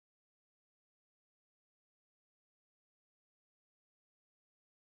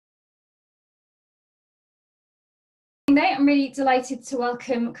Today, I'm really delighted to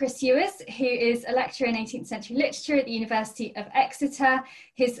welcome Chris Ewers, who is a lecturer in 18th century literature at the University of Exeter.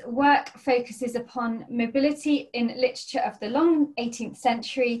 His work focuses upon mobility in literature of the long 18th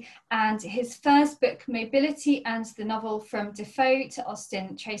century, and his first book, Mobility and the Novel from Defoe to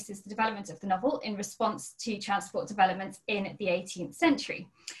Austen, traces the development of the novel in response to transport developments in the 18th century.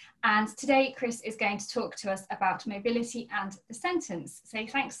 And today, Chris is going to talk to us about mobility and the sentence. So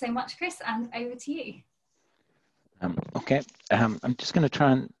thanks so much, Chris, and over to you. Okay, I'm just going to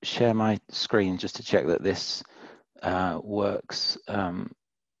try and share my screen just to check that this works. Can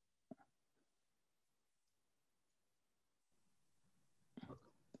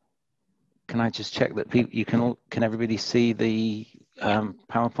I just check that you can everybody see the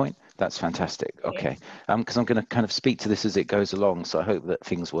PowerPoint? That's fantastic. Okay, because I'm going to kind of speak to this as it goes along, so I hope that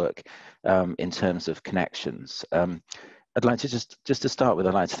things work in terms of connections. I'd like to just to start with,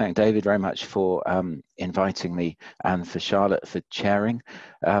 I'd like to thank David very much for inviting me and for Charlotte for chairing.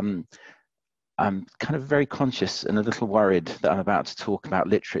 I'm kind of very conscious and a little worried that I'm about to talk about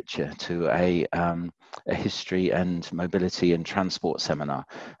literature to a history and mobility and transport seminar.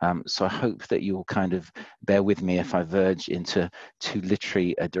 So I hope that you'll kind of bear with me if I verge into too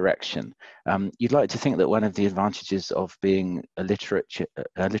literary a direction. You'd like to think that one of the advantages of being a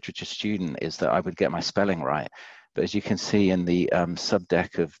literature student is that I would get my spelling right. But as you can see in the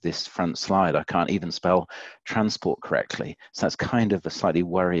subdeck of this front slide, I can't even spell transport correctly. So that's kind of a slightly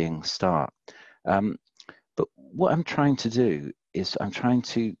worrying start. But what I'm trying to do is I'm trying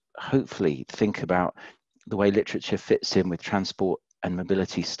to hopefully think about the way literature fits in with transport and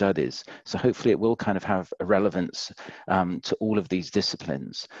mobility studies. So hopefully it will kind of have a relevance to all of these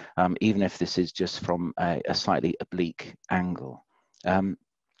disciplines, even if this is just from a slightly oblique angle.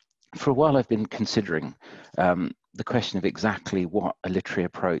 For a while I've been considering the question of exactly what a literary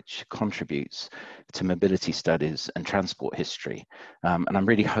approach contributes to mobility studies and transport history. And I'm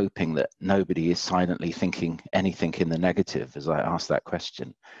really hoping that nobody is silently thinking anything in the negative as I ask that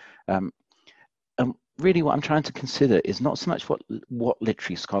question. And really what I'm trying to consider is not so much what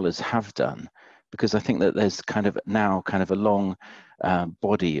literary scholars have done, because I think that there's kind of now kind of a long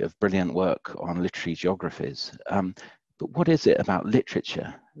body of brilliant work on literary geographies. But what is it about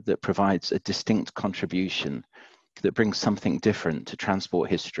literature that provides a distinct contribution that brings something different to transport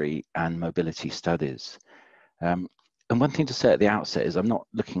history and mobility studies? And one thing to say at the outset is I'm not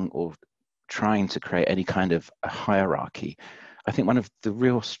looking or trying to create any kind of a hierarchy. I think one of the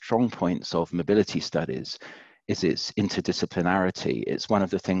real strong points of mobility studies is its interdisciplinarity. It's one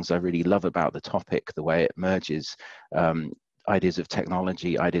of the things I really love about the topic, the way it merges ideas of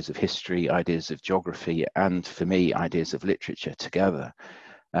technology, ideas of history, ideas of geography, and for me, ideas of literature together.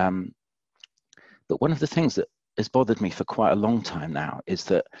 But one of the things that has bothered me for quite a long time now is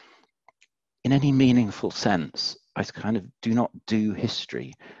that in any meaningful sense, I kind of do not do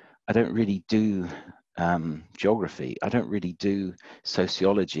history. I don't really do geography. I don't really do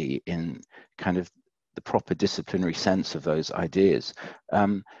sociology in kind of the proper disciplinary sense of those ideas.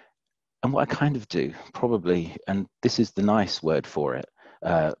 And what I kind of do, probably, and this is the nice word for it,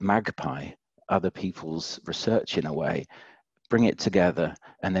 magpie other people's research in a way, bring it together,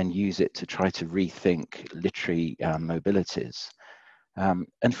 and then use it to try to rethink literary mobilities.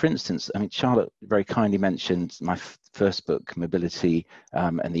 And for instance, I mean, Charlotte very kindly mentioned my first book, Mobility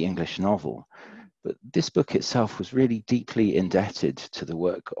and the English Novel. But this book itself was really deeply indebted to the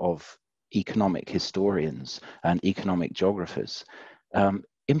work of economic historians and economic geographers.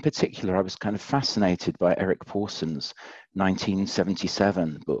 In particular, I was kind of fascinated by Eric Pawson's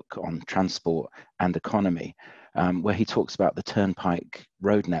 1977 book on transport and economy, where he talks about the turnpike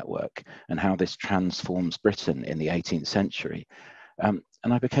road network and how this transforms Britain in the 18th century. And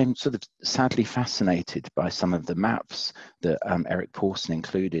I became sort of sadly fascinated by some of the maps that Eric Pawson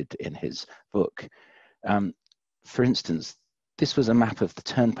included in his book. For instance, this was a map of the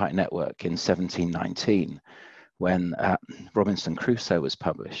turnpike network in 1719, when Robinson Crusoe was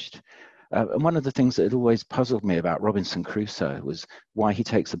published. And one of the things that had always puzzled me about Robinson Crusoe was why he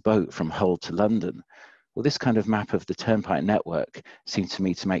takes a boat from Hull to London. Well, this kind of map of the turnpike network seemed to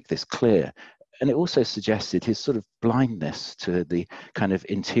me to make this clear. And it also suggested his sort of blindness to the kind of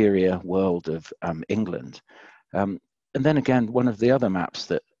interior world of England. And then again, one of the other maps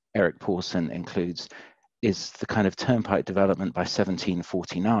that Eric Pawson includes is the kind of turnpike development by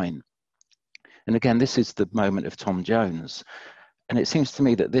 1749. And again, this is the moment of Tom Jones. And it seems to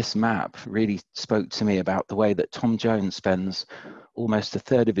me that this map really spoke to me about the way that Tom Jones spends almost a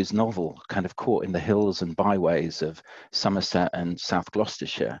third of his novel kind of caught in the hills and byways of Somerset and South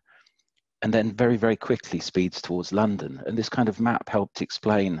Gloucestershire. and then very, very quickly speeds towards London. And this kind of map helped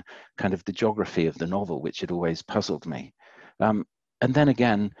explain kind of the geography of the novel, which had always puzzled me. And then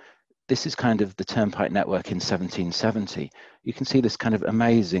again, this is kind of the turnpike network in 1770. You can see this kind of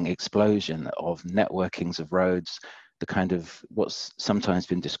amazing explosion of networkings of roads, the kind of what's sometimes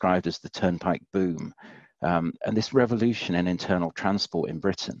been described as the turnpike boom, and this revolution in internal transport in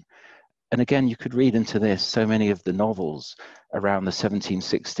Britain. And again, you could read into this so many of the novels around the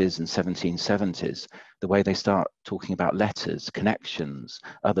 1760s and 1770s, the way they start talking about letters, connections,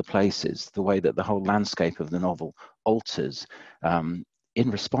 other places, the way that the whole landscape of the novel alters in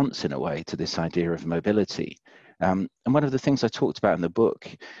response, in a way, to this idea of mobility. And one of the things I talked about in the book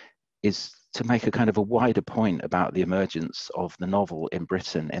is to make a kind of a wider point about the emergence of the novel in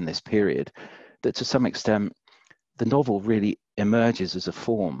Britain in this period, that to some extent, the novel really emerges as a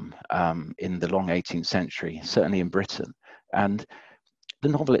form in the long 18th century, certainly in Britain. And the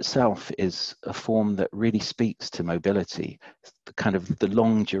novel itself is a form that really speaks to mobility, the kind of the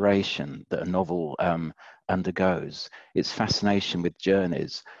long duration that a novel undergoes, its fascination with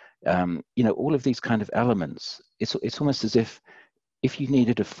journeys, you know, all of these kind of elements. It's almost as if you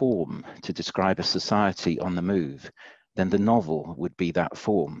needed a form to describe a society on the move, then the novel would be that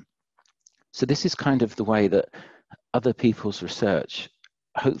form. So this is kind of the way that other people's research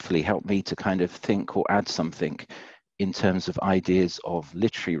hopefully helped me to kind of think or add something in terms of ideas of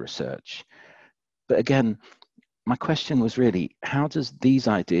literary research. But again, my question was really, how does these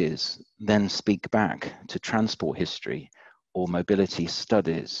ideas then speak back to transport history or mobility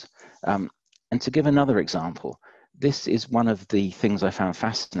studies? And to give another example, this is one of the things I found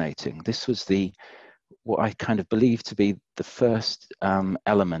fascinating. This was what I kind of believe to be the first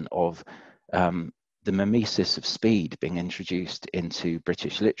element of the mimesis of speed being introduced into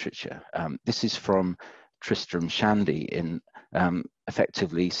British literature. This is from Tristram Shandy in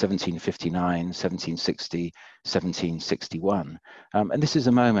effectively 1759, 1760, 1761. And this is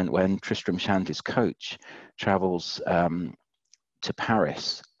a moment when Tristram Shandy's coach travels to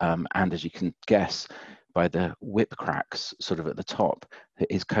Paris, and as you can guess by the whip cracks sort of at the top,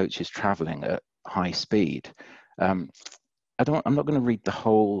 his coach is traveling at high speed. I'm not going to read the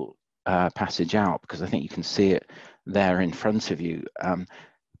whole passage out because I think you can see it there in front of you.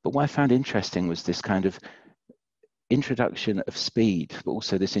 But what I found interesting was this kind of introduction of speed, but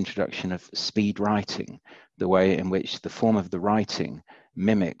also this introduction of speed writing, the way in which the form of the writing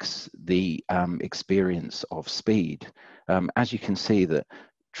mimics the experience of speed. As you can see, that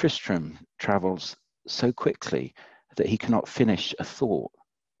Tristram travels so quickly that he cannot finish a thought,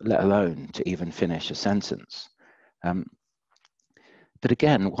 let alone to even finish a sentence. But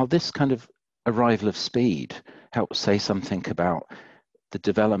again, while this kind of arrival of speed helps say something about the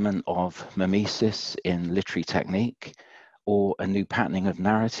development of mimesis in literary technique, or a new patterning of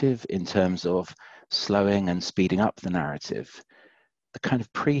narrative in terms of slowing and speeding up the narrative, the kind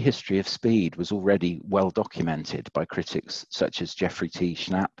of prehistory of speed was already well documented by critics such as Geoffrey T.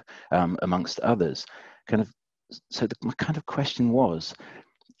 Schnapp, amongst others. So my kind of question was,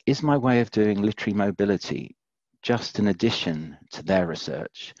 is my way of doing literary mobility just an addition to their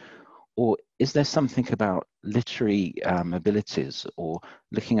research? Or is there something about literary mobilities or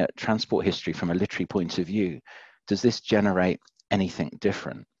looking at transport history from a literary point of view? Does this generate anything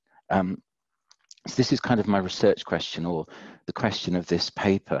different? So this is kind of my research question, or the question of this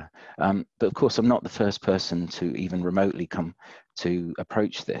paper. But of course, I'm not the first person to even remotely come to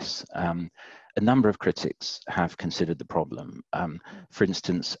approach this. A number of critics have considered the problem. For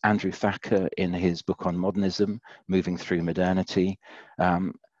instance, Andrew Thacker in his book on modernism, Moving Through Modernity,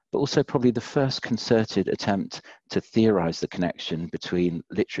 but also probably the first concerted attempt to theorize the connection between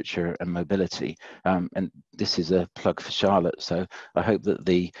literature and mobility. And this is a plug for Charlotte, so I hope that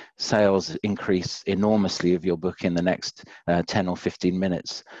the sales increase enormously of your book in the next 10 or 15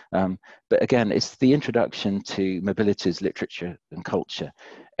 minutes. But again, it's the introduction to Mobilities, Literature and Culture,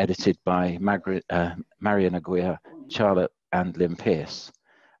 edited by Marion Aguirre, Charlotte and Lynn Pierce.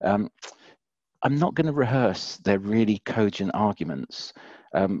 I'm not going to rehearse their really cogent arguments,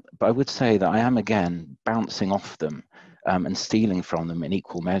 but I would say that I am again bouncing off them and stealing from them in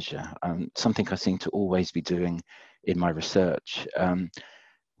equal measure, something I seem to always be doing in my research.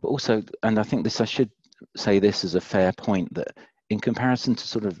 But also, and I think I should say this as a fair point, that in comparison to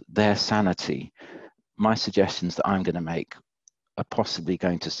sort of their sanity, my suggestions that I'm going to make are possibly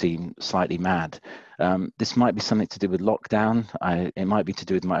going to seem slightly mad. This might be something to do with lockdown, it might be to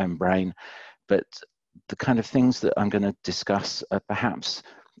do with my own brain, but the kind of things that I'm going to discuss are perhaps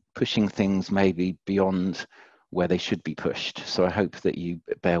pushing things maybe beyond where they should be pushed. So I hope that you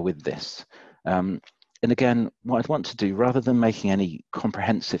bear with this. And again, what I'd want to do, rather than making any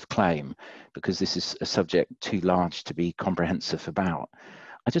comprehensive claim, because this is a subject too large to be comprehensive about,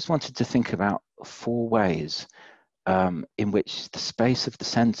 I just wanted to think about 4 ways in which the space of the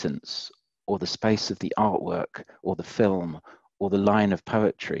sentence, or the space of the artwork, or the film, or the line of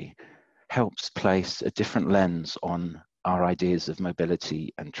poetry helps place a different lens on our ideas of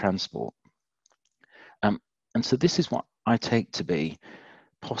mobility and transport. And so this is what I take to be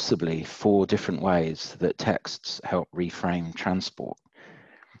possibly 4 different ways that texts help reframe transport.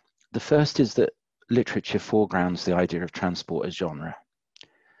 The first is that literature foregrounds the idea of transport as genre.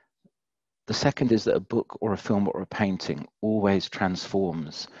 The second is that a book or a film or a painting always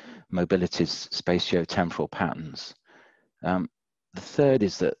transforms mobility's spatio-temporal patterns. The third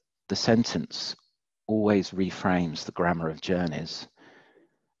is that the sentence always reframes the grammar of journeys.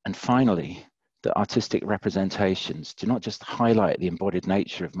 And finally, that artistic representations do not just highlight the embodied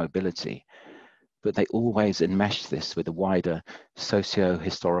nature of mobility, but they always enmesh this with a wider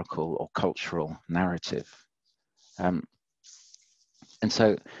socio-historical or cultural narrative. And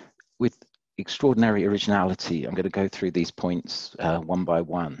so with extraordinary originality, I'm going to go through these points one by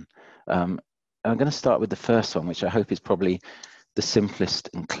one. I'm going to start with the first one, which I hope is probably the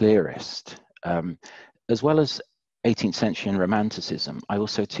simplest and clearest. As well as 18th century and Romanticism, I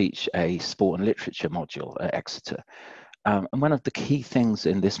also teach a sport and literature module at Exeter. And one of the key things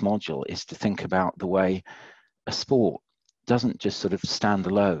in this module is to think about the way a sport doesn't just sort of stand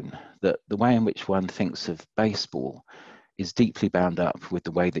alone, that the way in which one thinks of baseball is deeply bound up with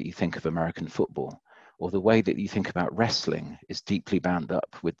the way that you think of American football, or the way that you think about wrestling is deeply bound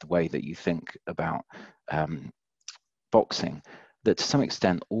up with the way that you think about boxing, that to some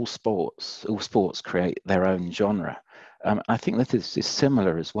extent all sports create their own genre. I think that this is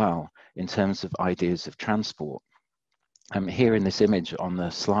similar as well in terms of ideas of transport. Here in this image on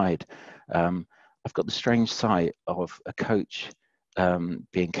the slide, I've got the strange sight of a coach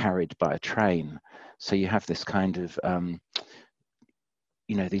being carried by a train. So you have this kind of,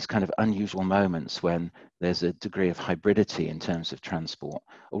 these kind of unusual moments when there's a degree of hybridity in terms of transport.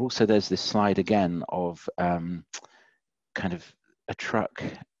 Or also there's this slide again of kind of a truck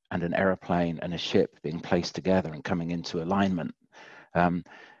and an aeroplane and a ship being placed together and coming into alignment.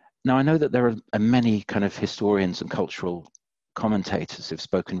 Now, I know that there are many kind of historians and cultural commentators who've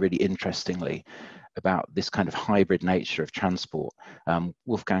spoken really interestingly about this kind of hybrid nature of transport.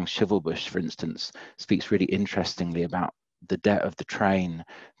 Wolfgang Schivelbusch, for instance, speaks really interestingly about the debt of the train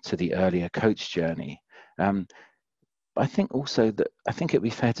to the earlier coach journey. I think also that, I think it'd be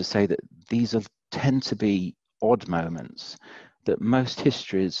fair to say that these tend to be odd moments, that most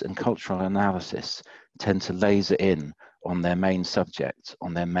histories and cultural analysis tend to laser in on their main subject,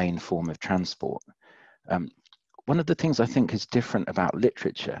 on their main form of transport. One of the things I think is different about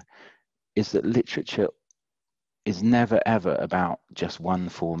literature is that literature is never ever about just one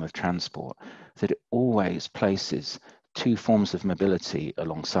form of transport, that it always places 2 forms of mobility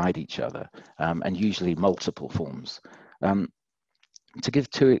alongside each other, and usually multiple forms. To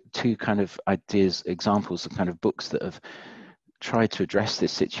give two kind of ideas, examples of kind of books that have tried to address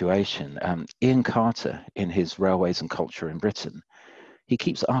this situation, Ian Carter, in his Railways and Culture in Britain, he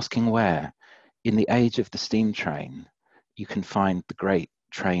keeps asking where, in the age of the steam train, you can find the great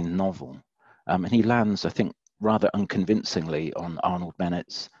train novel. And he lands, I think, rather unconvincingly on Arnold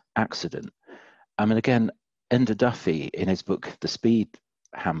Bennett's Accident. And again, Enda Duffy, in his book, The Speed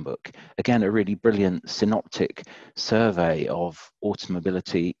Handbook, again, a really brilliant synoptic survey of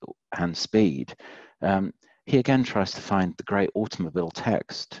automobility and speed. He again tries to find the great automobile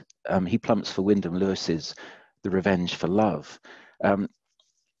text. He plumps for Wyndham Lewis's The Revenge for Love.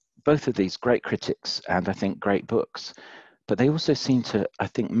 Both of these great critics and I think great books, but they also seem to, I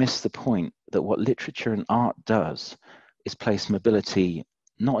think, miss the point that what literature and art does is place mobility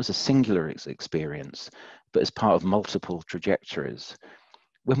not as a singular experience, but as part of multiple trajectories.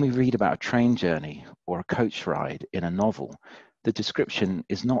 When we read about a train journey or a coach ride in a novel, the description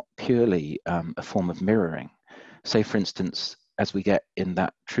is not purely a form of mirroring. Say, for instance, as we get in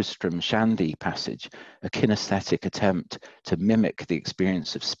that Tristram Shandy passage, a kinesthetic attempt to mimic the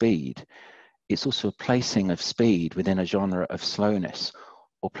experience of speed. It's also a placing of speed within a genre of slowness,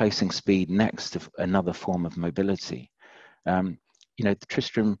 or placing speed next to another form of mobility. The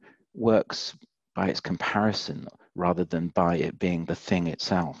Tristram works by its comparison rather than by it being the thing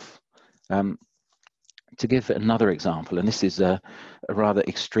itself. To give another example, and this is a rather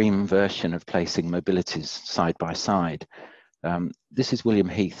extreme version of placing mobilities side by side. This is William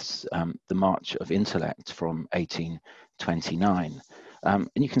Heath's The March of Intellect from 1829. And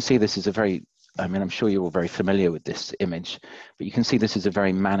you can see this is a very I mean, I'm sure you're all very familiar with this image, but you can see this is a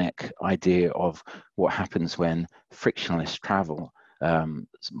very manic idea of what happens when frictionless travel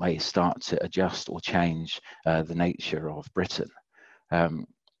may start to adjust or change the nature of Britain.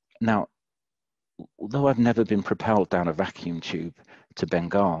 Now, although I've never been propelled down a vacuum tube to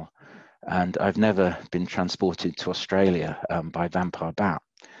Bengal, and I've never been transported to Australia by Vampire Bat,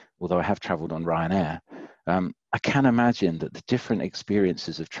 although I have travelled on Ryanair, I can imagine that the different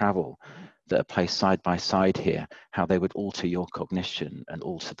experiences of travel that are placed side by side here, how they would alter your cognition and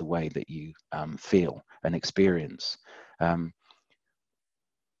alter the way that you feel and experience.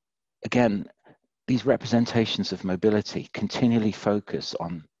 Again, these representations of mobility continually focus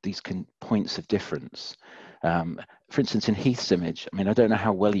on these points of difference. For instance, in Heath's image, I mean, I don't know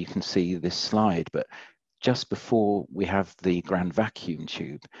how well you can see this slide, but just before we have the grand vacuum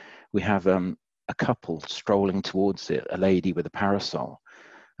tube, we have a couple strolling towards it, a lady with a parasol.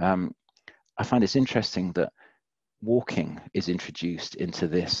 I find it's interesting that walking is introduced into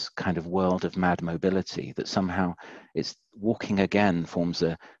this kind of world of mad mobility, that somehow it's walking again forms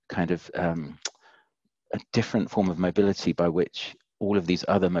a kind of a different form of mobility by which all of these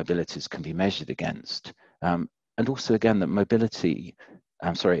other mobilities can be measured against. And also again, that mobility,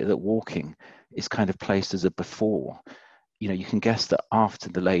 that walking is kind of placed as a before. You know, you can guess that after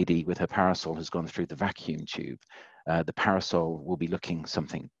the lady with her parasol has gone through the vacuum tube, the parasol will be looking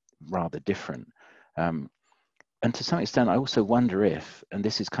something rather different. And to some extent, I also wonder if, and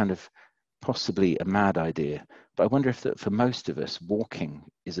this is kind of possibly a mad idea, but I wonder if that for most of us, walking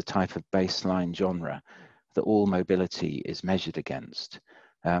is a type of baseline genre that all mobility is measured against.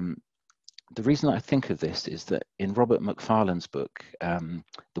 The reason I think of this is that in Robert Macfarlane's book,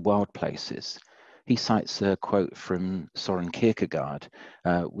 The Wild Places, he cites a quote from Søren Kierkegaard,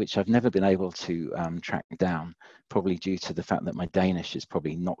 which I've never been able to track down, probably due to the fact that my Danish is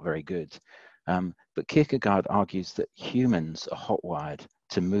probably not very good. But Kierkegaard argues that humans are hotwired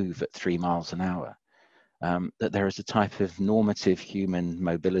to move at 3 miles an hour, that there is a type of normative human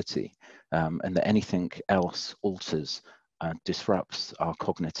mobility, and that anything else alters, disrupts our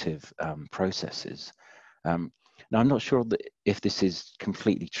cognitive processes. Now, I'm not sure that if this is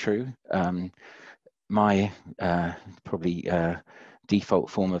completely true. My probably default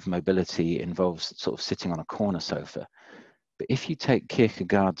form of mobility involves sort of sitting on a corner sofa. But if you take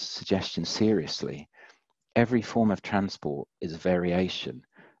Kierkegaard's suggestion seriously, every form of transport is a variation,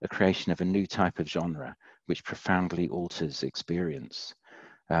 a creation of a new type of genre, which profoundly alters experience.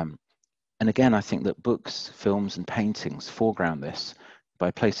 And again, I think that books, films, and paintings foreground this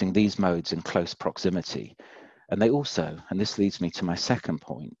by placing these modes in close proximity. And they also, and this leads me to my second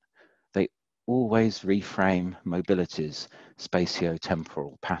point, they always reframe mobility's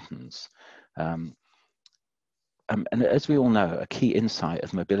spatio-temporal patterns. And as we all know, a key insight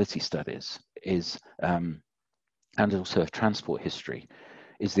of mobility studies is, and also of transport history,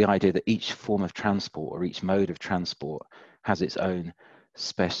 is the idea that each form of transport or each mode of transport has its own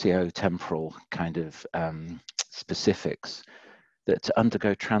spatio-temporal kind of specifics, that to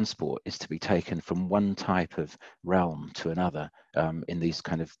undergo transport is to be taken from one type of realm to another in these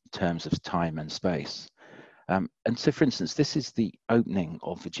kind of terms of time and space. And so, for instance, this is the opening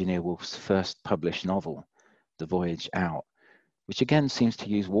of Virginia Woolf's first published novel, The Voyage Out, which again seems to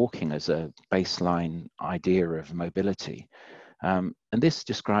use walking as a baseline idea of mobility. And this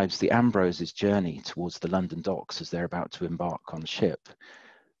describes the Ambroses' journey towards the London docks as they're about to embark on ship.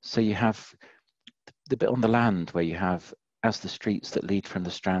 So you have the bit on the land where you have, as the streets that lead from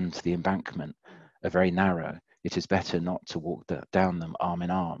the Strand to the embankment are very narrow, it is better not to walk down them arm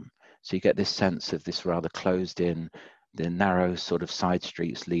in arm. So you get this sense of this rather closed in, the narrow sort of side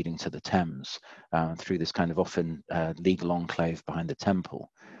streets leading to the Thames through this kind of often legal enclave behind the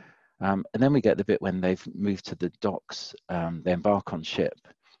Temple. And then we get the bit when they've moved to the docks, they embark on ship,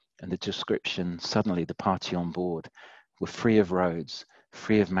 and the description, suddenly the party on board were free of roads,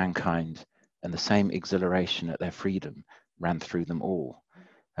 free of mankind, and the same exhilaration at their freedom ran through them all.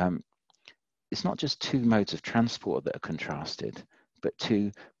 It's not just two modes of transport that are contrasted, but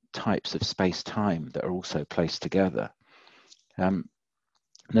two types of space-time that are also placed together. Now,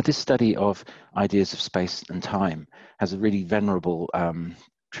 this study of ideas of space and time has a really venerable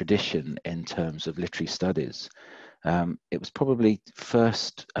tradition in terms of literary studies. It was probably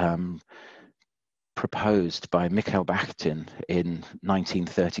first proposed by Mikhail Bakhtin in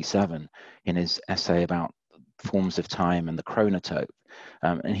 1937 in his essay about forms of time and the chronotope.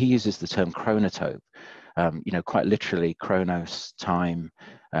 And he uses the term chronotope, quite literally chronos, time,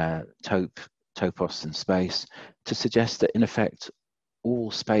 topos and space, to suggest that in effect,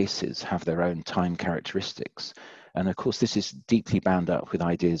 all spaces have their own time characteristics, And of course, this is deeply bound up with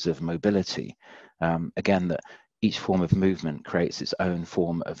ideas of mobility. Again, that each form of movement creates its own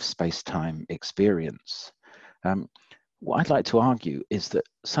form of space-time experience. What I'd like to argue is that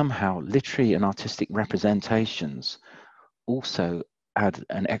somehow literary and artistic representations also add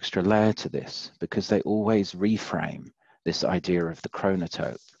an extra layer to this, because they always reframe this idea of the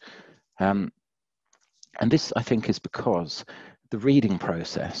chronotope. And this, I think, is because the reading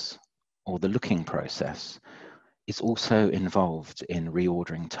process or the looking process is also involved in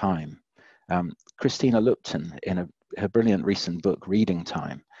reordering time. Christina Lupton, in her brilliant recent book, Reading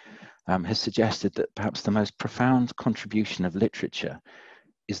Time, has suggested that perhaps the most profound contribution of literature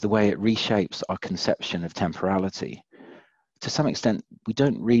is the way it reshapes our conception of temporality. To some extent, we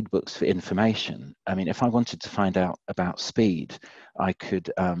don't read books for information. I mean, if I wanted to find out about speed, I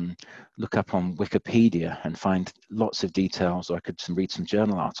could look up on Wikipedia and find lots of details, or I could read some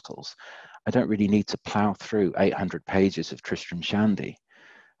journal articles. I don't really need to plow through 800 pages of Tristram Shandy.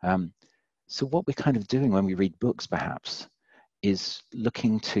 So what we're kind of doing when we read books, perhaps, is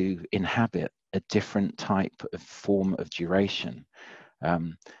looking to inhabit a different type of form of duration.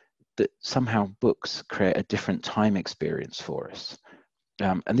 That somehow books create a different time experience for us.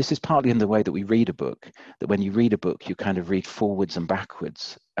 And this is partly in the way that we read a book, that when you read a book, you kind of read forwards and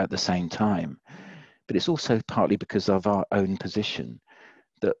backwards at the same time. But it's also partly because of our own position,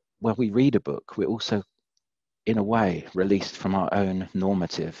 that when we read a book, we're also, in a way, released from our own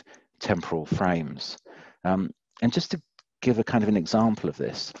normative temporal frames. And just to give a kind of an example of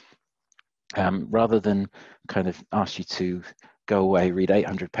this, rather than kind of ask you to go away, read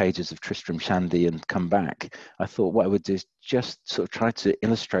 800 pages of Tristram Shandy and come back, I thought what I would do is just sort of try to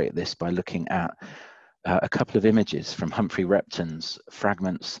illustrate this by looking at a couple of images from Humphrey Repton's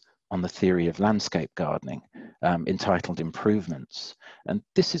Fragments on the Theory of Landscape Gardening, entitled Improvements. And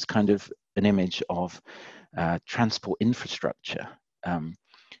this is kind of an image of transport infrastructure. And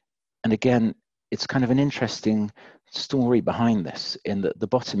again, it's kind of an interesting story behind this, in that the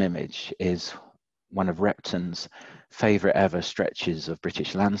bottom image is one of Repton's favourite ever stretches of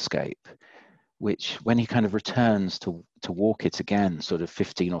British landscape, which when he kind of returns to walk it again, sort of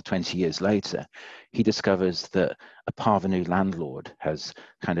 15 or 20 years later, he discovers that a parvenu landlord has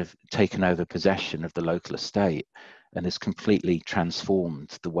kind of taken over possession of the local estate and has completely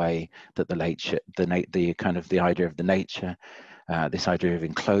transformed the way that the nature, the kind of the idea of the nature, this idea of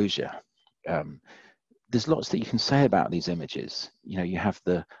enclosure. There's lots that you can say about these images. You know, you have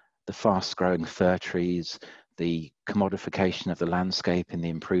the fast-growing fir trees, the commodification of the landscape in the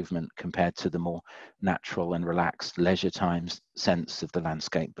improvement compared to the more natural and relaxed leisure times sense of the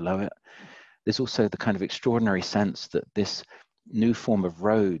landscape below it. There's also the kind of extraordinary sense that this new form of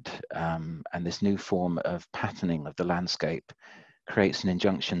road and this new form of patterning of the landscape creates an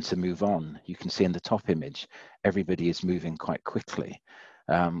injunction to move on. You can see in the top image, everybody is moving quite quickly,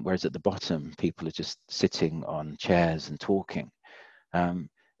 whereas at the bottom, people are just sitting on chairs and talking.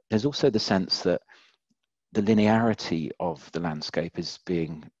 There's also the sense that the linearity of the landscape is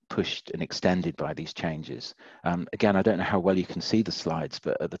being pushed and extended by these changes. Again, I don't know how well you can see the slides,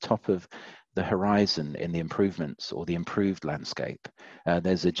 but at the top of the horizon in the improvements or the improved landscape,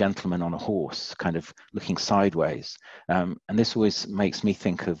 there's a gentleman on a horse kind of looking sideways. And this always makes me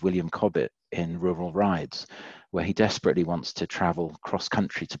think of William Cobbett in Rural Rides, where he desperately wants to travel cross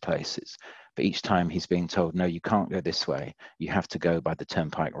country to places. But each time he's being told, no, you can't go this way. You have to go by the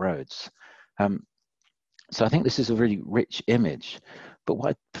turnpike roads. So I think this is a really rich image. But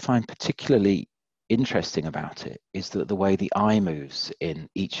what I find particularly interesting about it is that the way the eye moves in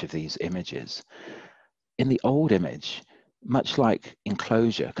each of these images. In the old image, much like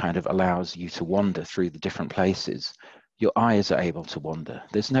enclosure kind of allows you to wander through the different places, your eyes are able to wander.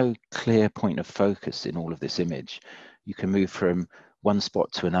 There's no clear point of focus in all of this image. You can move from one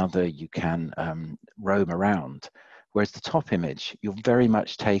spot to another, you can roam around. Whereas the top image, you're very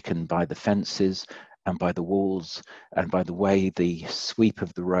much taken by the fences and by the walls and by the way the sweep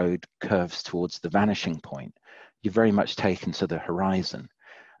of the road curves towards the vanishing point. You're very much taken to the horizon.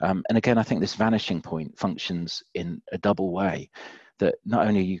 And again, I think this vanishing point functions in a double way, that not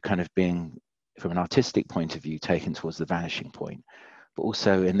only are you kind of being, from an artistic point of view, taken towards the vanishing point, but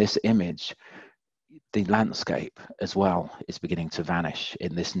also in this image, the landscape as well is beginning to vanish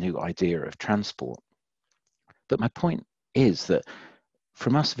in this new idea of transport. But my point is that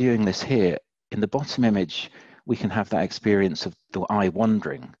from us viewing this here, in the bottom image, we can have that experience of the eye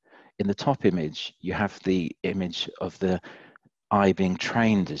wandering. In the top image, you have the image of the eye being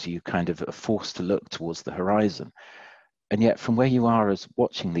trained as you kind of are forced to look towards the horizon. And yet from where you are as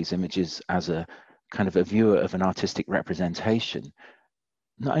watching these images as a kind of a viewer of an artistic representation,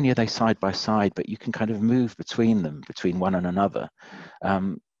 not only are they side by side, but you can kind of move between them, between one and another.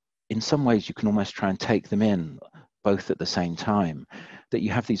 In some ways, you can almost try and take them in both at the same time, that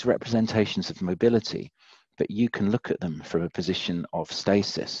you have these representations of mobility, but you can look at them from a position of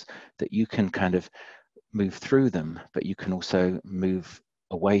stasis, that you can kind of move through them, but you can also move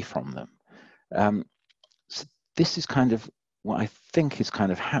away from them. So this is kind of what I think is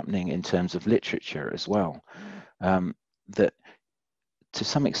kind of happening in terms of literature as well, that to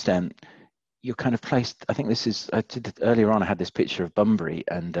some extent, you're kind of placed, I think this is, I did earlier on, I had this picture of Bunbury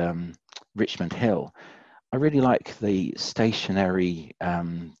and Richmond Hill. I really like the stationary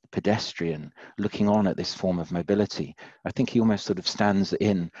pedestrian looking on at this form of mobility. I think he almost sort of stands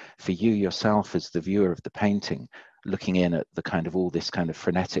in for you yourself as the viewer of the painting, looking in at the kind of all this kind of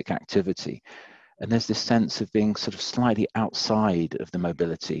frenetic activity. And there's this sense of being sort of slightly outside of the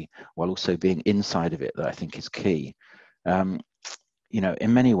mobility while also being inside of it that I think is key. You know,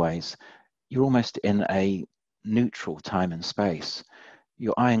 in many ways, you're almost in a neutral time and space.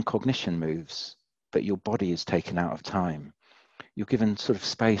 Your eye and cognition moves, but your body is taken out of time. You're given sort of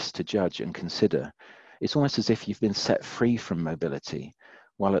space to judge and consider. It's almost as if you've been set free from mobility,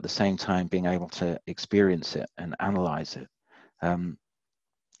 while at the same time being able to experience it and analyze it. And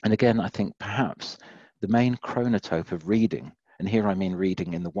again, I think perhaps the main chronotope of reading, and here I mean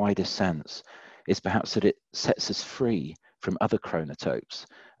reading in the widest sense, is perhaps that it sets us free from other chronotopes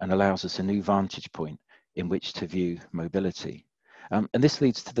and allows us a new vantage point in which to view mobility. And this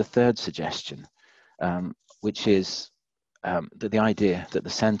leads to the third suggestion, which is that the idea that the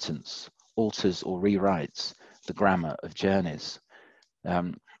sentence alters or rewrites the grammar of journeys.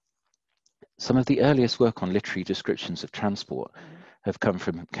 Some of the earliest work on literary descriptions of transport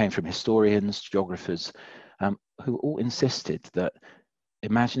came from historians, geographers, who all insisted that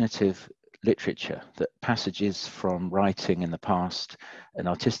imaginative literature, that passages from writing in the past and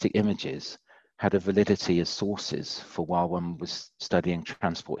artistic images had a validity as sources for while one was studying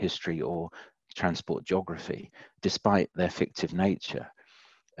transport history or transport geography, despite their fictive nature.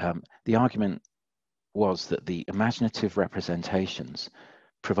 The argument was that the imaginative representations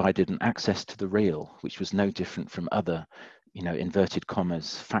provided an access to the real, which was no different from other, you know, inverted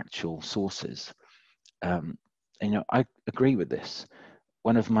commas, factual sources. And, you know, I agree with this.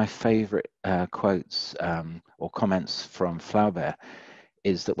 One of my favorite quotes or comments from Flaubert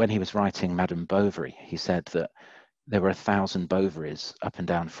is that when he was writing Madame Bovary, he said that there were 1,000 Bovarys up and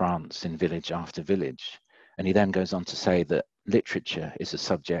down France in village after village. And he then goes on to say that literature is a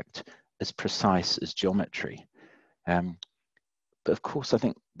subject as precise as geometry. But of course, I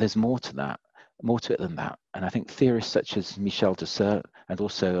think there's more to that, more to it than that. And I think theorists such as Michel Dessert and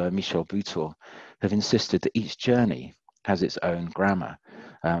also Michel Butor have insisted that each journey has its own grammar.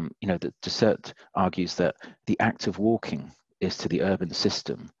 You know, that Dessert argues that the act of walking is to the urban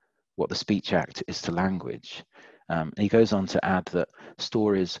system what the speech act is to language. And he goes on to add that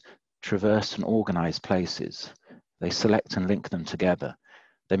stories traverse and organize places. They select and link them together.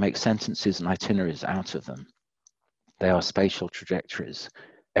 They make sentences and itineraries out of them. They are spatial trajectories.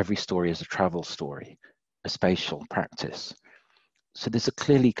 Every story is a travel story, a spatial practice. So there's a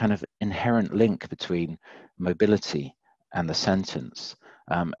clearly kind of inherent link between mobility and the sentence.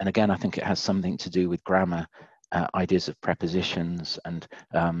 And again, I think it has something to do with grammar, ideas of prepositions and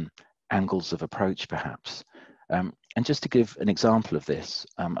angles of approach, perhaps. And just to give an example of this,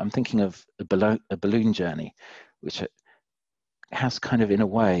 I'm thinking of a balloon journey, which has kind of, in a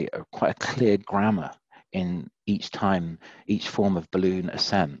way, quite a clear grammar in each form of balloon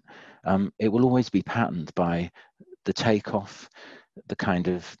ascent. It will always be patterned by the takeoff,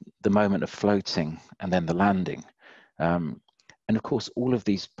 the moment of floating, and then the landing. And of course, all of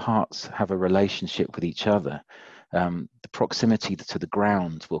these parts have a relationship with each other. The proximity to the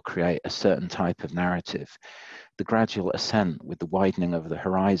ground will create a certain type of narrative. The gradual ascent with the widening of the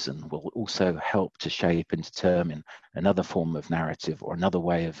horizon will also help to shape and determine another form of narrative or another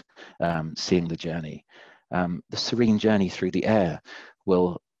way of seeing the journey. The serene journey through the air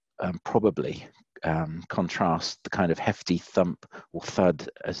will probably contrast the kind of hefty thump or thud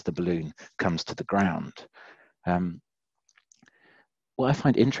as the balloon comes to the ground. What I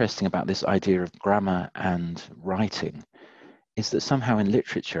find interesting about this idea of grammar and writing is that somehow in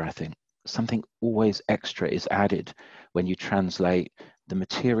literature, I think, something always extra is added when you translate the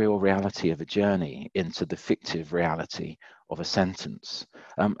material reality of a journey into the fictive reality of a sentence.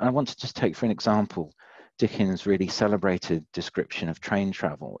 And I want to just take, for an example, Dickens' really celebrated description of train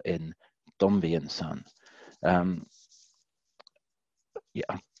travel in Dombey and Son.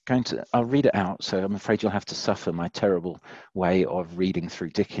 Yeah, I'll read it out, so I'm afraid you'll have to suffer my terrible way of reading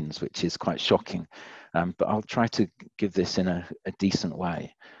through Dickens, which is quite shocking. But I'll try to give this in a decent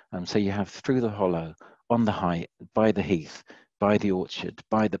way. So you have through the hollow, on the height, by the heath, by the orchard,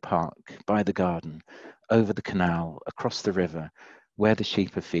 by the park, by the garden, over the canal, across the river, where the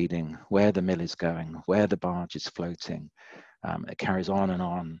sheep are feeding, where the mill is going, where the barge is floating. It carries on,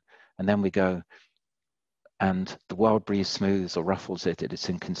 and then we go, and the wild breeze smooths or ruffles it at its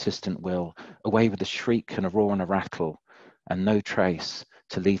inconsistent will, away with a shriek and a roar and a rattle, and no trace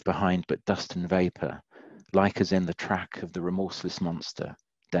to leave behind but dust and vapour, like as in the track of the remorseless monster,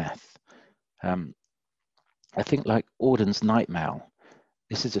 death. I think like Auden's Night Mail,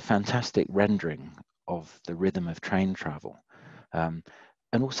 this is a fantastic rendering of the rhythm of train travel. And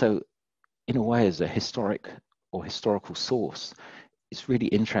also, in a way, as a historic or historical source, it's really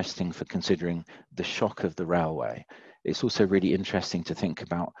interesting for considering the shock of the railway. It's also really interesting to think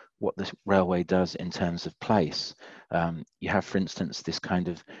about what the railway does in terms of place. You have, for instance, this kind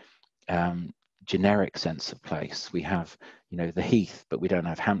of generic sense of place. We have, the Heath, but we don't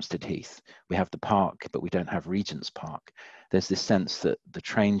have Hampstead Heath. We have the Park, but we don't have Regent's Park. There's this sense that the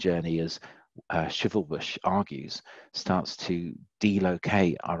train journey, as Shivelbush argues, starts to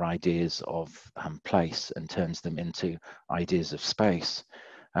delocate our ideas of place and turns them into ideas of space.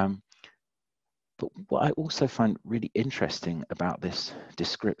 But what I also find really interesting about this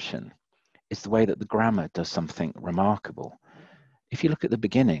description is the way that the grammar does something remarkable. If you look at the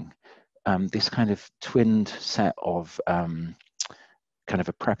beginning, this kind of twinned set of kind of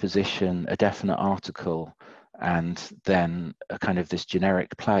a preposition, a definite article, and then a kind of this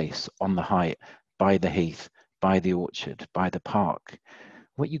generic place, on the height, by the heath, by the orchard, by the park.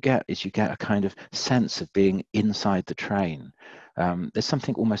 What you get is you get a kind of sense of being inside the train. There's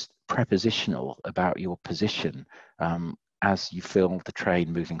something almost prepositional about your position as you feel the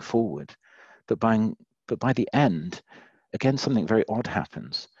train moving forward. But by the end, again, something very odd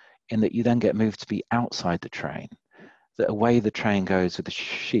happens in that you then get moved to be outside the train, that away the train goes with a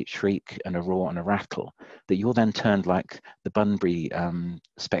shriek and a roar and a rattle, that you're then turned like the Bunbury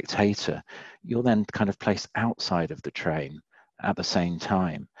spectator. You're then kind of placed outside of the train at the same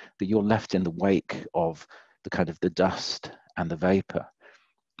time, that you're left in the wake of the kind of the dust and the vapor.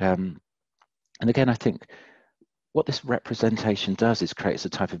 And again, I think what this representation does is creates a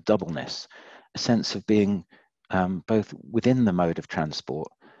type of doubleness, a sense of being both within the mode of transport,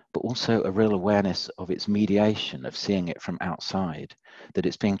 but also a real awareness of its mediation, of seeing it from outside, that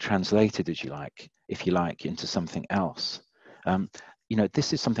it's being translated, as you like, if you like, into something else.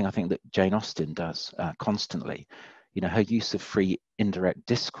 This is something I think that Jane Austen does constantly. Her use of free indirect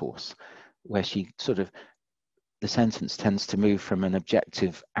discourse, where she the sentence tends to move from an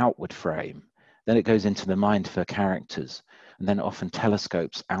objective outward frame, then it goes into the mind of her characters, and then it often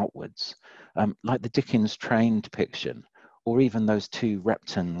telescopes outwards, like the Dickens train depiction, or even those two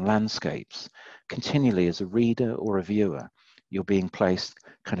Repton landscapes. Continually, as a reader or a viewer, you're being placed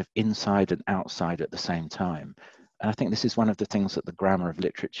kind of inside and outside at the same time. And I think this is one of the things that the grammar of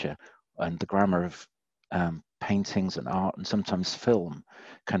literature and the grammar of paintings and art and sometimes film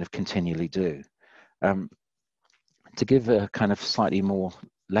kind of continually do. To give a kind of slightly more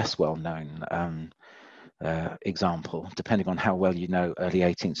less well-known example, depending on how well you know early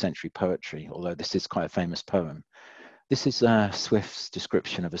 18th century poetry, although this is quite a famous poem. This is Swift's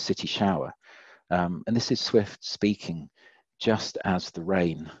description of a city shower. And this is Swift speaking just as the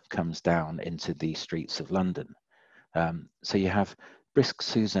rain comes down into the streets of London. So you have brisk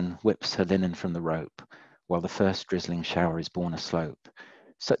Susan whips her linen from the rope, while the first drizzling shower is borne aslope.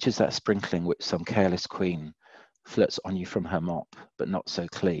 Such is that sprinkling which some careless queen flirts on you from her mop, but not so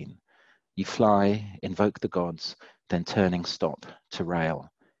clean. You fly, invoke the gods, then turning stop to rail.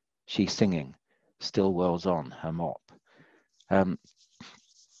 She singing, still whirls on her mop. I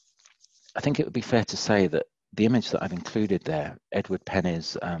think it would be fair to say that the image that I've included there, Edward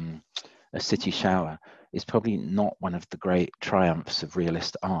Penny's A City Shower, is probably not one of the great triumphs of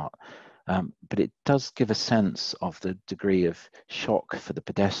realist art, but it does give a sense of the degree of shock for the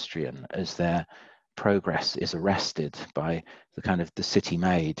pedestrian as their progress is arrested by the kind of the city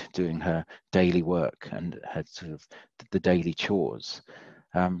maid doing her daily work and her sort of the daily chores.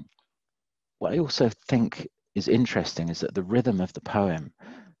 What I also think is interesting is that the rhythm of the poem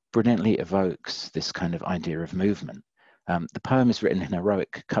brilliantly evokes this kind of idea of movement. The poem is written in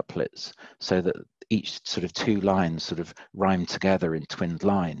heroic couplets, so that each sort of two lines sort of rhyme together in twinned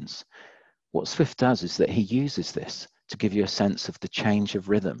lines. What Swift does is that he uses this to give you a sense of the change of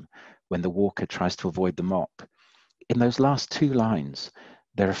rhythm when the walker tries to avoid the mop. In those last two lines,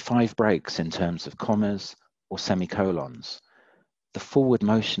 there are 5 breaks in terms of commas or semicolons. the forward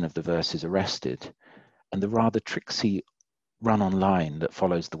motion of the verse is arrested, and the rather tricksy run on line that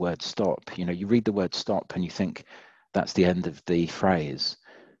follows the word stop. You know, you read the word stop and you think that's the end of the phrase.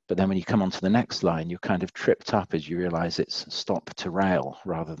 But then when you come on to the next line, you're kind of tripped up as you realize it's stop to rail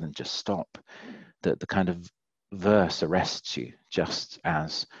rather than just stop. That the kind of verse arrests you just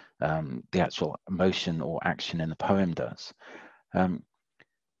as the actual motion or action in the poem does.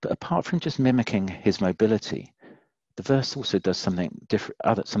 But apart from just mimicking his mobility, the verse also does something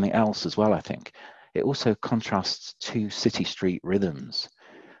different, something else as well, I think. It also contrasts two city street rhythms.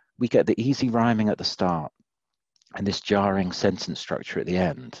 We get the easy rhyming at the start and this jarring sentence structure at the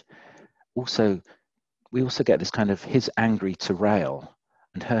end. We also get this kind of his angry to rail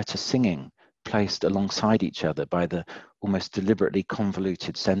and her to singing placed alongside each other by the almost deliberately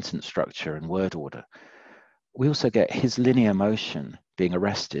convoluted sentence structure and word order. We also get his linear motion being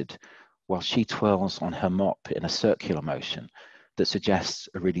arrested while she twirls on her mop in a circular motion that suggests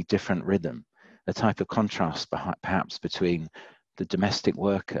a really different rhythm, a type of contrast perhaps between the domestic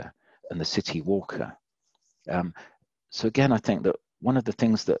worker and the city walker. So again, I think that one of the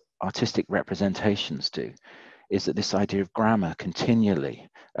things that artistic representations do is that this idea of grammar continually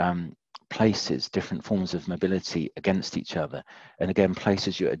places different forms of mobility against each other, and again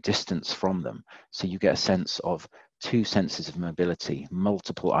places you at a distance from them. So you get a sense of two senses of mobility,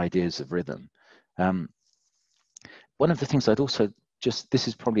 multiple ideas of rhythm. One of the things I'd also this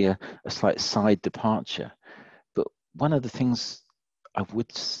is probably a slight side departure, but one of the things I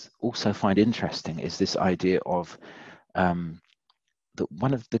would also find interesting is this idea of that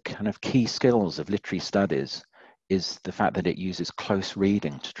one of the kind of key skills of literary studies is the fact that it uses close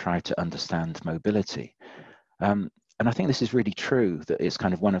reading to try to understand mobility. And I think this is really true, that it's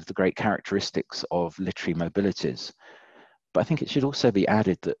kind of one of the great characteristics of literary mobilities. But I think it should also be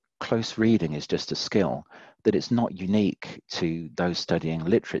added that close reading is just a skill, that it's not unique to those studying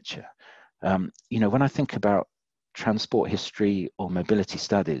literature. You know, when I think about transport history or mobility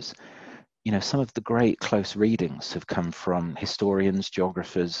studies, you know, some of the great close readings have come from historians,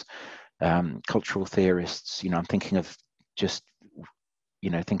 geographers, cultural theorists. You know, I'm thinking of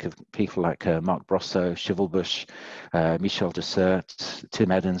think of people like Marc Brosseau, Chivalbush, Michel Dessert, Tim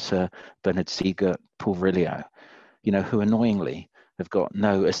Edenser, Bernard Siegert, Paul Virilio, you know, who annoyingly have got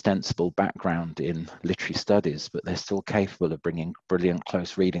no ostensible background in literary studies, but they're still capable of bringing brilliant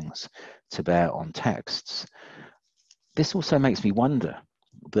close readings to bear on texts. This also makes me wonder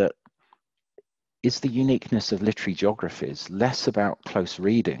that is the uniqueness of literary geographies less about close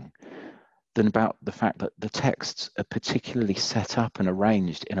reading than about the fact that the texts are particularly set up and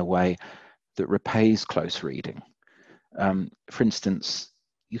arranged in a way that repays close reading. For instance,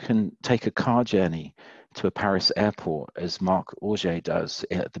 you can take a car journey to a Paris airport, as Marc Auger does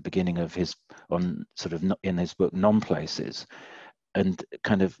at the beginning of in his book Non-Places, and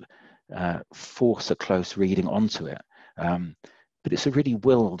kind of force a close reading onto it. But it's a really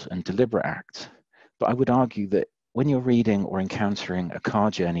willed and deliberate act. But I would argue that when you're reading or encountering a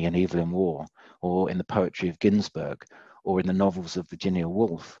car journey in Evelyn Waugh, or in the poetry of Ginsberg, or in the novels of Virginia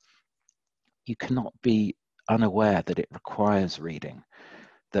Woolf, you cannot be unaware that it requires reading,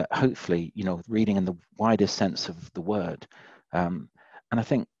 that hopefully, you know, reading in the widest sense of the word. And I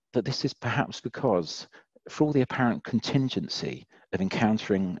think that this is perhaps because, for all the apparent contingency of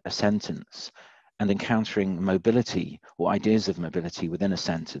encountering a sentence and encountering mobility or ideas of mobility within a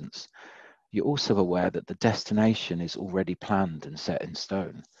sentence, you're also aware that the destination is already planned and set in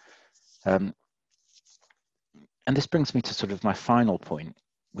stone. And this brings me to sort of my final point,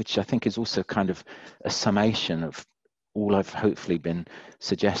 which I think is also kind of a summation of all I've hopefully been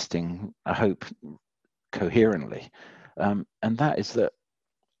suggesting, I hope coherently. And that is that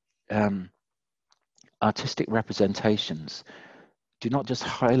artistic representations do not just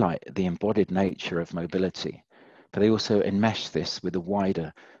highlight the embodied nature of mobility, but they also enmesh this with a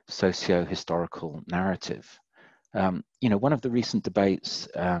wider socio-historical narrative. You know, one of the recent debates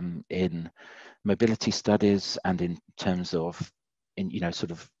in mobility studies and in terms of,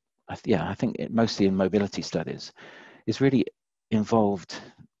 I think mostly in mobility studies, is really involved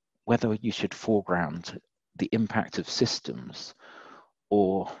whether you should foreground the impact of systems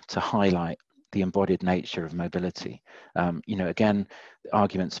or to highlight the embodied nature of mobility. You know, again,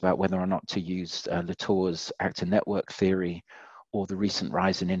 arguments about whether or not to use Latour's actor network theory or the recent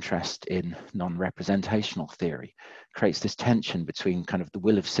rise in interest in non-representational theory creates this tension between kind of the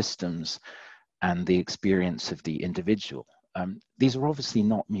will of systems and the experience of the individual. These are obviously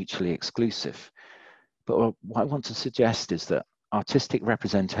not mutually exclusive, but what I want to suggest is that artistic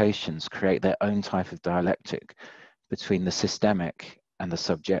representations create their own type of dialectic between the systemic and the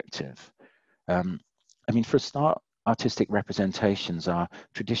subjective. I mean, for a start, artistic representations are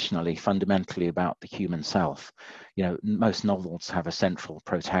traditionally fundamentally about the human self. You know, most novels have a central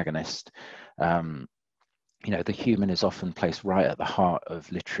protagonist. You know, the human is often placed right at the heart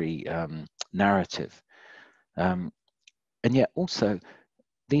of literary narrative. And yet also,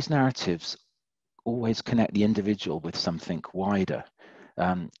 these narratives always connect the individual with something wider.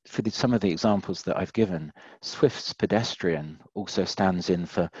 For some of the examples that I've given, Swift's Pedestrian also stands in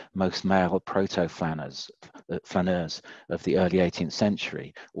for most male proto-flaneurs of the early 18th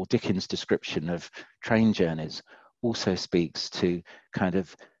century, or Dickens' description of train journeys also speaks to kind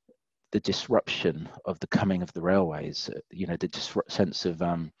of the disruption of the coming of the railways, you know, the sense of,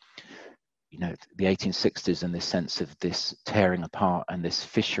 you know, the 1860s and this sense of this tearing apart and this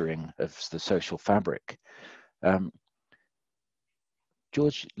fissuring of the social fabric.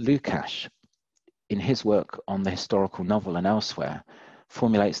 George Lukács, in his work on the historical novel and elsewhere,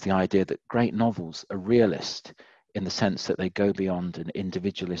 formulates the idea that great novels are realist in the sense that they go beyond an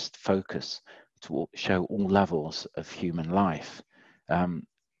individualist focus to show all levels of human life.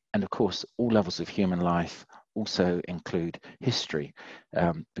 And of course, all levels of human life also include history,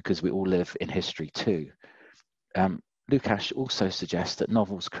 because we all live in history too. Lukács also suggests that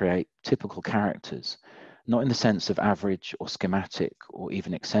novels create typical characters, not in the sense of average or schematic or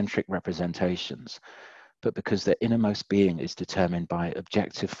even eccentric representations, but because their innermost being is determined by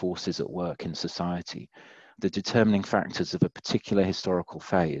objective forces at work in society. The determining factors of a particular historical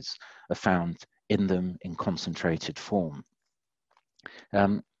phase are found in them in concentrated form.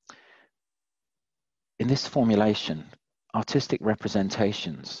 In this formulation, artistic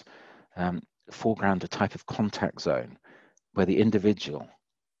representations foreground a type of contact zone where the individual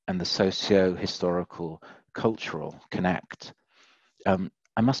and the socio-historical cultural connect.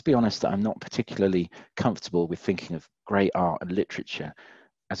 I must be honest that I'm not particularly comfortable with thinking of great art and literature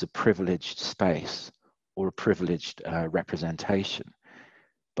as a privileged space or a privileged representation.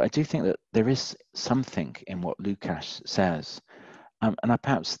 But I do think that there is something in what Lukács says. And I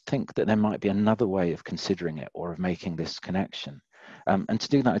perhaps think that there might be another way of considering it or of making this connection. And to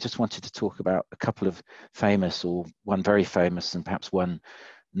do that, I just wanted to talk about a couple of famous, or one very famous and perhaps one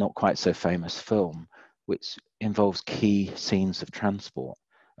not quite so famous film, which involves key scenes of transport.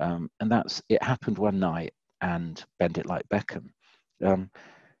 And that's It Happened One Night and Bend It Like Beckham.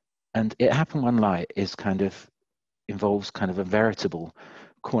 And It Happened One Night involves kind of a veritable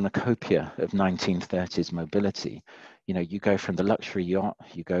cornucopia of 1930s mobility. You know, you go from the luxury yacht,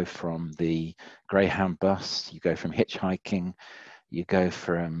 you go from the Greyhound bus, you go from hitchhiking, you go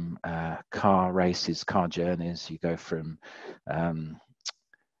from car races, car journeys, you go from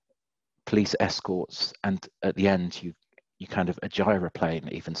police escorts, and at the end you kind of, a gyroplane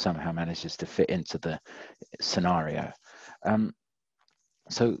even somehow manages to fit into the scenario.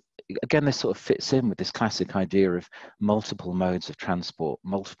 So again, this sort of fits in with this classic idea of multiple modes of transport,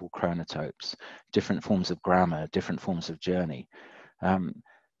 multiple chronotopes, different forms of grammar, different forms of journey. But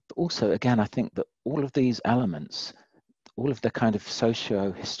also, again, I think that all of these elements, all of the kind of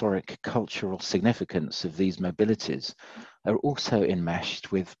socio-historic cultural significance of these mobilities are also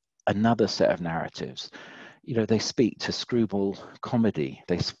enmeshed with another set of narratives. You know, they speak to screwball comedy,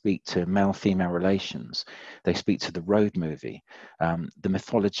 they speak to male-female relations, they speak to the road movie, the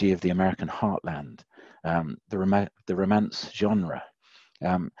mythology of the American heartland, the romance genre.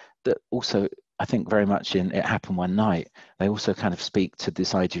 That also, I think, very much in It Happened One Night, they also kind of speak to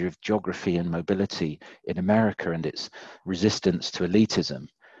this idea of geography and mobility in America and its resistance to elitism.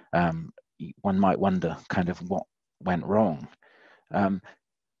 One might wonder kind of what went wrong.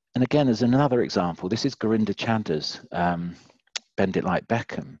 And again, as another example, this is Gurinder Chadha's Bend It Like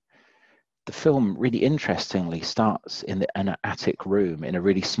Beckham. The film really interestingly starts in an attic room in a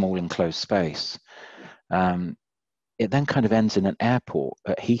really small enclosed space. It then kind of ends in an airport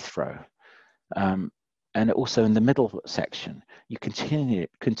at Heathrow. And also in the middle section, you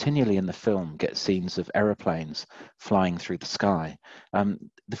continually in the film get scenes of aeroplanes flying through the sky.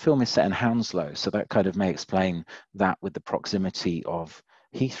 The film is set in Hounslow, so that kind of may explain that with the proximity of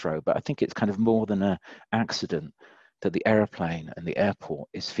Heathrow, but I think it's kind of more than an accident that the aeroplane and the airport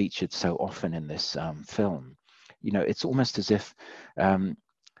is featured so often in this film. You know, it's almost as if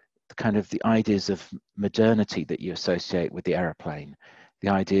the ideas of modernity that you associate with the aeroplane, the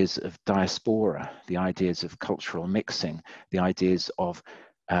ideas of diaspora, the ideas of cultural mixing, the ideas of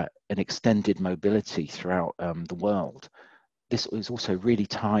an extended mobility throughout the world. This is also really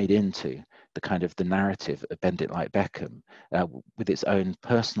tied into the narrative of Bend It Like Beckham, with its own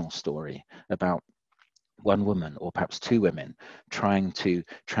personal story about one woman or perhaps two women trying to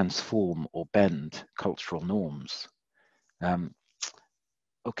transform or bend cultural norms.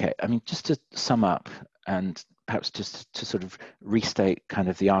 Okay, I mean, just to sum up and perhaps just to sort of restate kind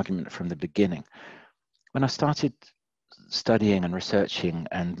of the argument from the beginning. When I started studying and researching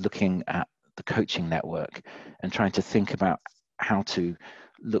and looking at the coaching network and trying to think about how to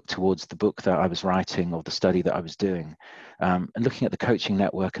look towards the book that I was writing or the study that I was doing, and looking at the coaching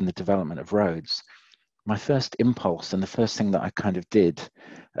network and the development of roads, my first impulse and the first thing that I kind of did,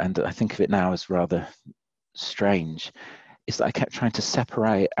 and I think of it now as rather strange, is that I kept trying to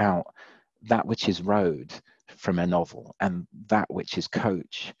separate out that which is road from a novel and that which is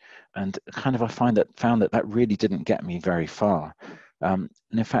coach. And kind of I found that that really didn't get me very far. And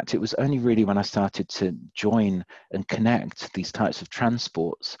in fact, it was only really when I started to join and connect these types of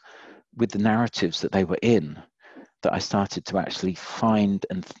transports with the narratives that they were in, that I started to actually find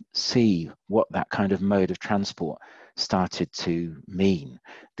and see what that kind of mode of transport started to mean.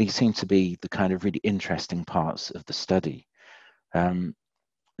 These seem to be the kind of really interesting parts of the study. And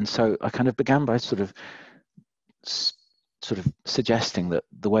so I kind of began by sort of suggesting that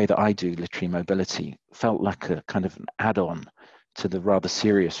the way that I do literary mobility felt like a kind of an add-on to the rather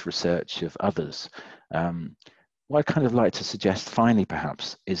serious research of others. What I kind of like to suggest finally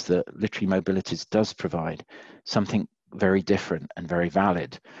perhaps is that literary mobilities does provide something very different and very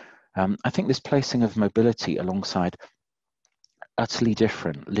valid. I think this placing of mobility alongside utterly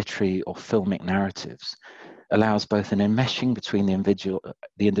different literary or filmic narratives allows both an enmeshing between the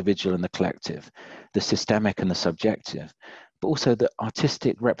individual and the collective, the systemic and the subjective, but also that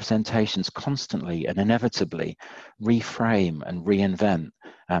artistic representations constantly and inevitably reframe and reinvent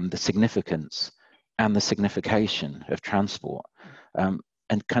the significance and the signification of transport.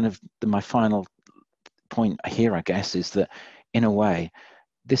 And kind of my final point here, I guess, is that in a way,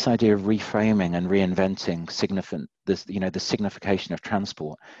 this idea of reframing and reinventing the signification of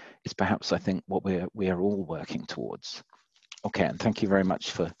transport is perhaps, I think, what we are all working towards. Okay, and thank you very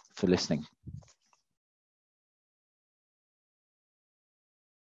much for listening.